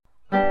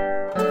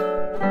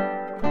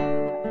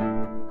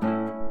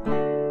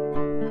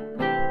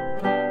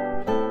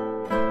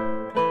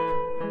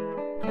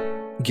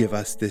Give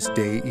Us This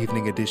Day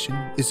Evening Edition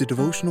is a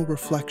devotional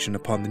reflection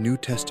upon the New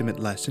Testament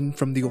lesson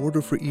from the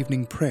Order for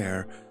Evening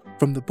Prayer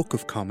from the Book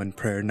of Common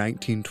Prayer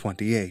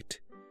 1928.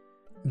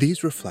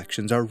 These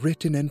reflections are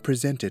written and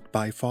presented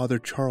by Father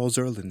Charles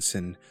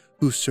Erlinson,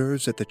 who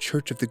serves at the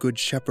Church of the Good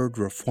Shepherd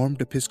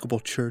Reformed Episcopal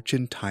Church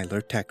in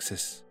Tyler,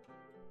 Texas.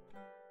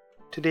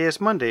 Today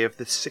is Monday of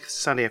the 6th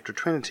Sunday after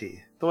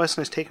Trinity. The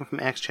lesson is taken from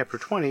Acts chapter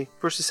 20,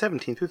 verses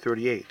 17 through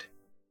 38.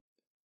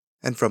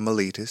 And from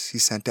Miletus he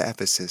sent to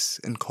Ephesus,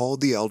 and called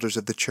the elders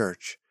of the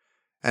church.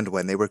 And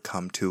when they were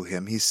come to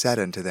him, he said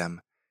unto them,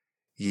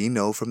 Ye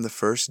know from the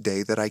first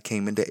day that I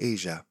came into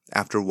Asia,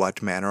 after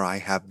what manner I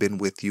have been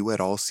with you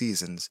at all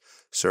seasons,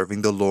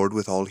 serving the Lord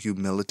with all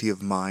humility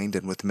of mind,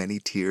 and with many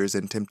tears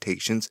and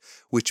temptations,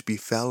 which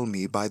befell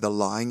me by the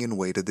lying in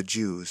wait of the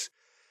Jews,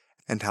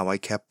 and how I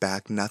kept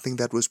back nothing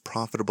that was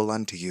profitable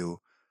unto you,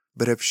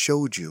 but have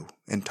showed you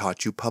and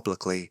taught you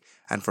publicly,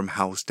 and from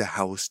house to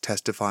house,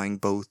 testifying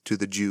both to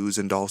the Jews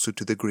and also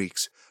to the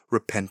Greeks,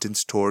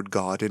 repentance toward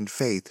God and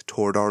faith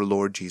toward our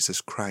Lord Jesus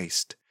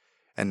Christ.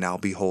 And now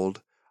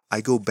behold,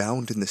 I go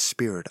bound in the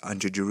Spirit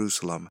unto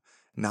Jerusalem,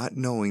 not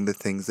knowing the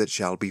things that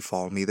shall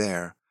befall me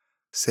there,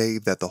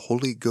 save that the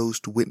Holy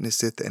Ghost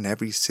witnesseth in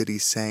every city,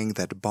 saying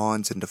that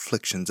bonds and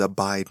afflictions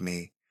abide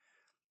me.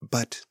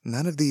 But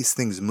none of these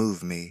things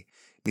move me,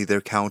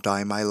 neither count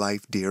I my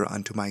life dear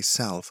unto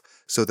myself,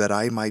 so that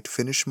I might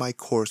finish my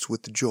course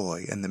with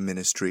joy in the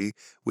ministry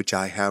which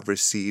I have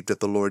received of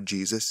the Lord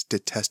Jesus, to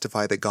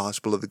testify the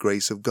gospel of the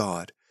grace of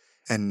God.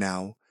 And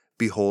now,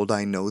 behold,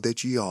 I know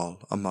that ye all,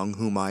 among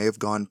whom I have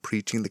gone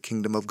preaching the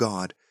kingdom of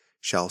God,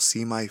 shall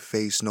see my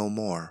face no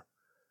more.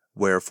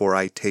 Wherefore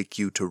I take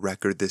you to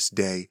record this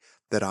day,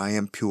 that I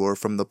am pure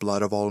from the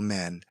blood of all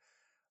men.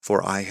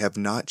 For I have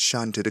not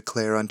shunned to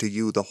declare unto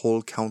you the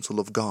whole counsel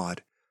of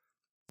God.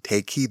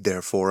 Take heed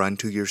therefore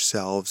unto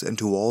yourselves and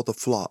to all the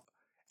flock,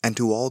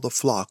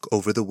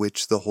 over the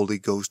which the Holy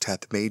Ghost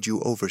hath made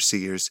you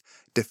overseers,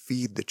 to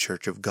feed the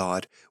church of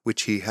God,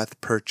 which he hath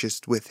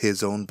purchased with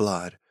his own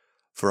blood.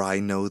 For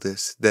I know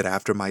this, that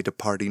after my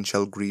departing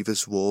shall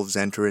grievous wolves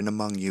enter in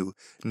among you,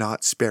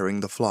 not sparing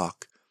the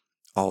flock.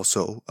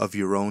 Also of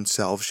your own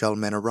selves shall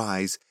men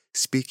arise,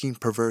 speaking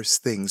perverse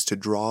things, to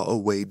draw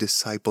away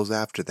disciples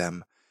after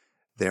them.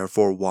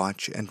 Therefore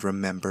watch and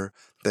remember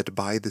that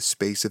by the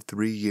space of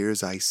 3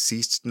 years I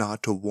ceased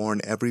not to warn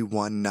every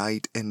one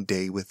night and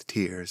day with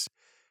tears.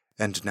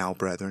 And now,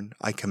 brethren,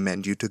 I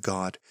commend you to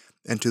God,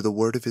 and to the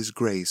word of his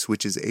grace,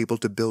 which is able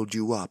to build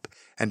you up,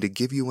 and to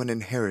give you an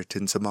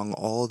inheritance among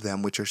all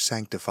them which are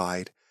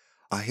sanctified.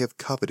 I have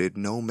coveted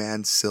no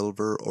man's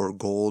silver or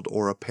gold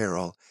or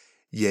apparel.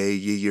 Yea,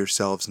 ye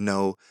yourselves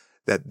know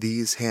that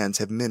these hands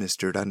have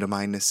ministered unto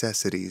my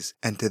necessities,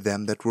 and to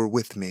them that were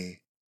with me.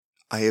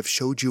 I have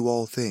showed you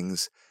all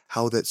things,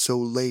 how that so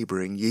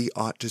laboring ye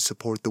ought to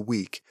support the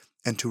weak,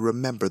 and to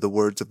remember the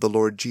words of the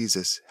Lord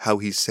Jesus, how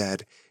he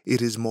said,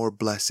 It is more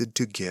blessed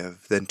to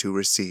give than to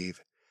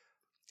receive.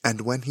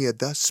 And when he had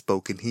thus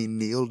spoken, he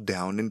kneeled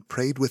down and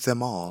prayed with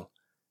them all.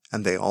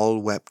 And they all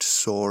wept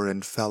sore,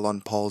 and fell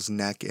on Paul's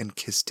neck and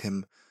kissed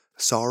him,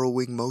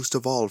 sorrowing most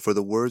of all for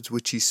the words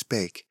which he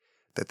spake,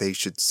 that they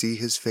should see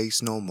his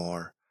face no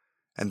more.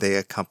 And they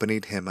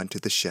accompanied him unto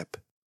the ship.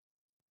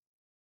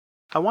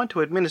 I want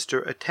to administer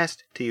a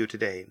test to you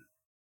today.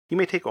 You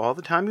may take all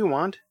the time you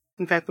want.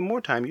 In fact, the more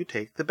time you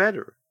take, the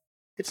better.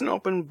 It's an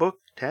open book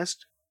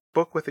test,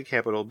 book with a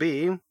capital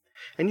B,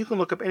 and you can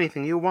look up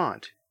anything you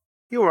want.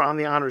 You are on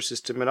the honor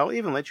system, and I'll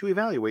even let you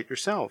evaluate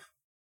yourself.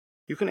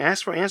 You can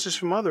ask for answers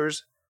from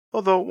others,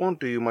 although it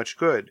won't do you much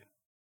good.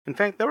 In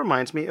fact, that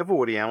reminds me of a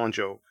Woody Allen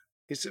joke.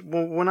 He said,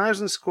 well, when I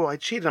was in school, I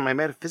cheated on my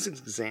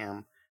metaphysics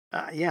exam.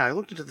 I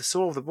looked into the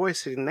soul of the boy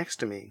sitting next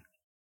to me.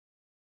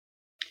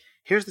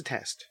 Here's the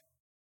test.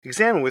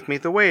 Examine with me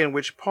the way in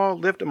which Paul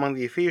lived among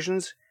the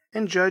Ephesians,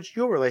 and judge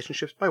your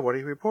relationships by what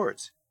he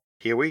reports.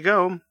 Here we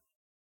go.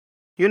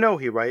 You know,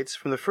 he writes,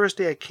 from the first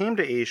day I came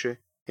to Asia,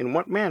 in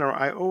what manner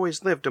I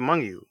always lived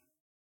among you.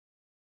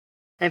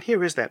 And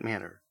here is that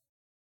manner.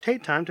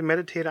 Take time to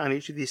meditate on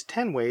each of these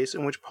 10 ways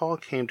in which Paul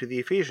came to the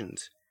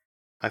Ephesians.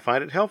 I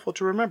find it helpful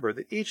to remember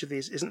that each of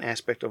these is an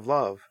aspect of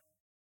love.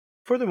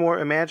 For the more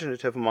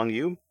imaginative among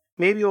you,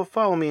 maybe you'll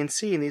follow me in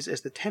seeing these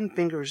as the 10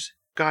 fingers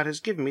God has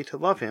given me to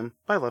love him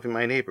by loving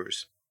my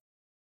neighbors.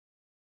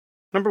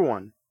 Number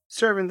 1.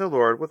 Serving the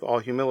Lord with all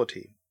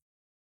humility.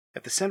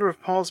 At the center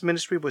of Paul's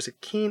ministry was a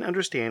keen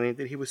understanding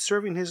that he was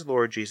serving his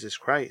Lord Jesus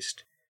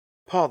Christ.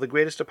 Paul, the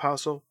greatest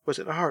apostle, was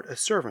at heart a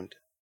servant,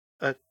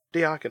 a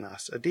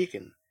diakonos, a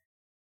deacon.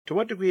 To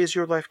what degree is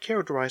your life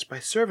characterized by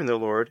serving the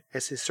Lord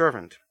as his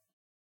servant?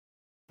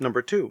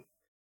 Number 2.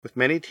 With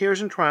many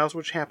tears and trials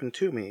which happened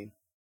to me.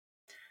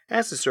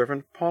 As a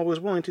servant, Paul was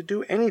willing to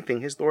do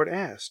anything his Lord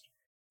asked.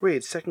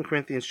 Read 2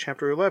 Corinthians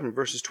chapter 11,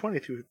 verses 20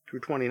 through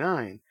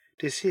 29,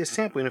 to see a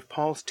sampling of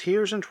Paul's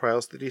tears and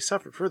trials that he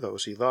suffered for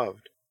those he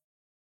loved.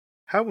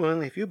 How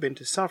willing have you been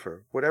to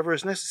suffer whatever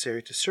is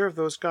necessary to serve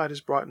those God has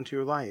brought into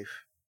your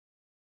life?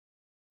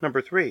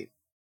 Number 3.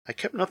 I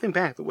kept nothing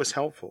back that was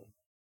helpful.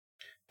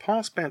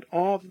 Paul spent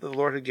all that the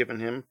Lord had given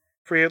him,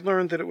 for he had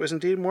learned that it was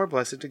indeed more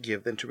blessed to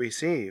give than to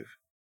receive.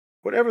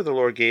 Whatever the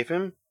Lord gave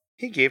him,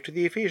 he gave to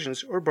the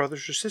Ephesians or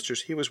brothers or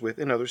sisters he was with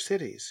in other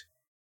cities.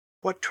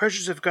 What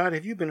treasures of God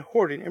have you been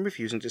hoarding and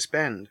refusing to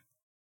spend?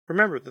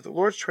 Remember that the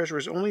Lord's treasure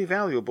is only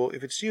valuable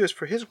if it's used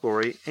for His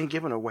glory and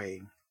given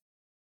away.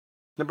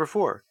 Number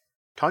 4.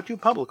 Taught you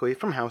publicly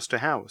from house to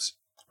house,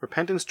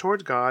 repentance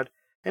toward God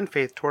and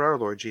faith toward our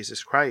Lord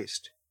Jesus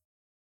Christ.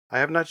 I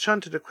have not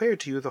shunned to declare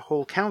to you the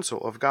whole counsel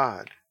of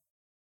God.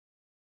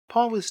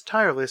 Paul was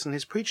tireless in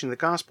his preaching the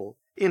gospel,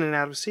 in and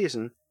out of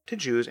season, to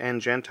Jews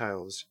and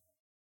Gentiles.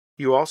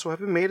 You also have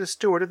been made a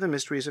steward of the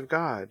mysteries of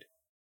God.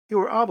 You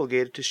are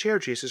obligated to share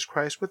Jesus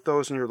Christ with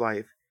those in your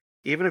life,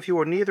 even if you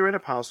are neither an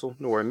apostle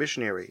nor a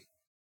missionary.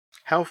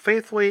 How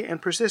faithfully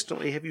and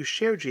persistently have you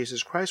shared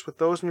Jesus Christ with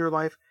those in your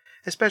life,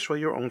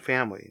 especially your own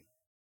family?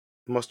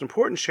 The most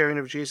important sharing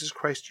of Jesus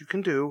Christ you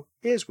can do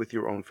is with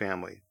your own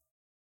family.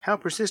 How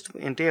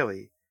persistently and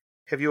daily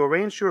have you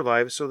arranged your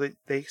lives so that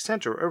they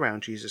center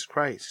around Jesus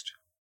Christ?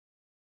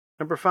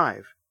 Number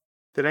 5.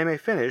 That I may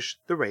finish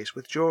the race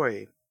with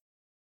joy.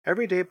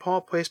 Every day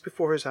Paul placed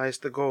before his eyes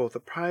the goal, the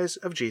prize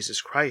of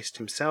Jesus Christ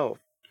himself,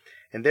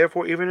 and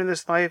therefore even in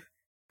this life,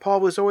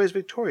 Paul was always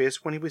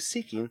victorious when he was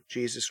seeking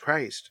Jesus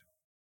Christ.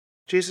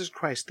 Jesus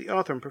Christ, the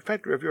author and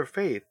perfecter of your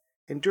faith,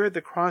 endured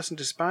the cross and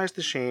despised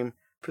the shame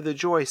for the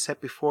joy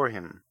set before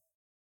him.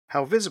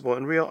 How visible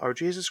and real are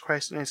Jesus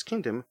Christ and His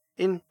kingdom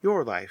in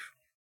your life?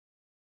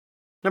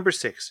 Number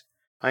 6.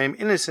 I am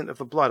innocent of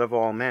the blood of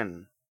all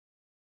men.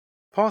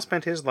 Paul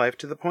spent his life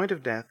to the point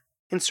of death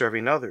in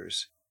serving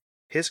others.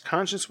 His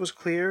conscience was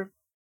clear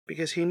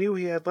because he knew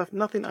he had left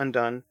nothing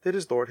undone that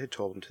his Lord had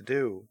told him to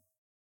do.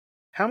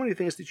 How many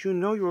things that you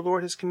know your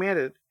Lord has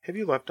commanded have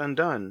you left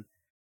undone,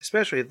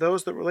 especially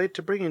those that relate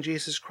to bringing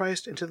Jesus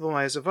Christ into the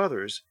lives of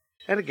others,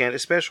 and again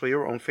especially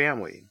your own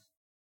family?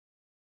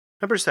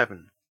 Number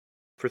 7.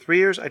 For 3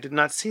 years I did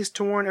not cease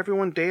to warn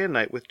everyone day and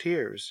night with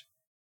tears.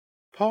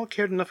 Paul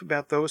cared enough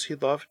about those he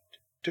loved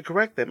to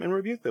correct them and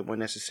rebuke them when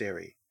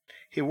necessary.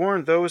 He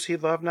warned those he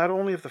loved not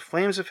only of the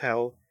flames of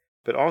hell,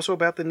 but also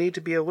about the need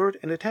to be alert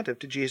and attentive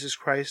to Jesus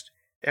Christ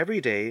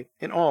every day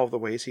in all of the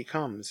ways He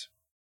comes.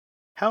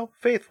 How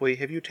faithfully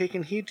have you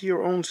taken heed to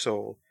your own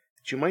soul,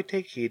 that you might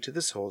take heed to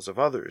the souls of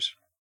others?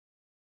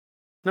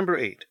 Number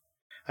 8.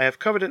 I have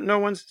coveted no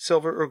one's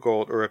silver or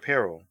gold or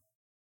apparel.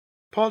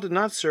 Paul did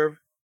not serve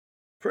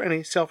for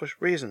any selfish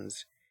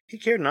reasons. He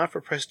cared not for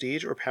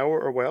prestige or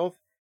power or wealth,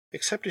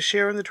 except to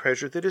share in the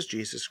treasure that is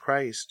Jesus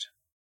Christ.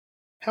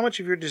 How much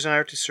of your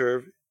desire to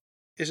serve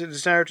is a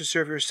desire to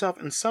serve yourself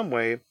in some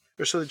way,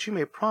 or so that you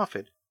may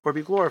profit or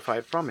be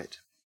glorified from it?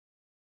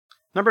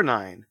 Number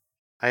 9.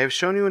 I have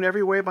shown you in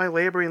every way by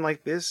laboring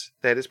like this,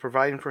 that is,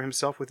 providing for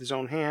himself with his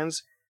own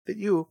hands, that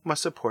you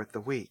must support the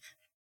weak.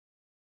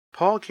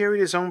 Paul carried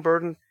his own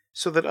burden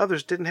so that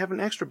others didn't have an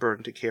extra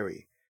burden to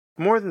carry.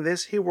 More than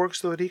this, he worked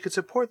so that he could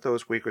support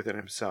those weaker than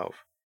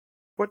himself.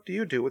 What do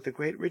you do with the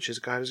great riches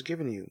God has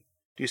given you?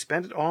 Do you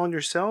spend it all on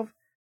yourself,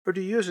 or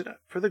do you use it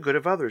for the good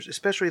of others,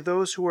 especially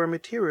those who are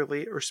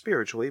materially or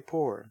spiritually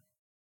poor?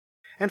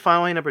 And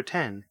finally, number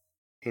 10,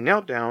 he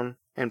knelt down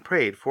and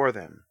prayed for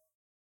them.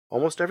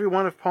 Almost every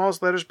one of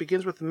Paul's letters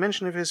begins with the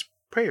mention of his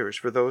prayers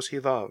for those he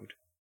loved.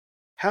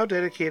 How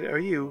dedicated are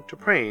you to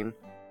praying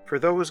for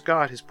those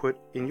God has put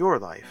in your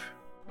life?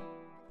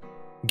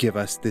 Give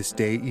Us This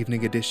Day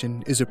Evening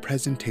Edition is a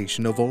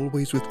presentation of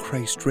Always with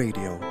Christ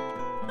Radio,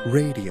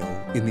 radio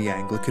in the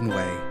Anglican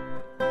way.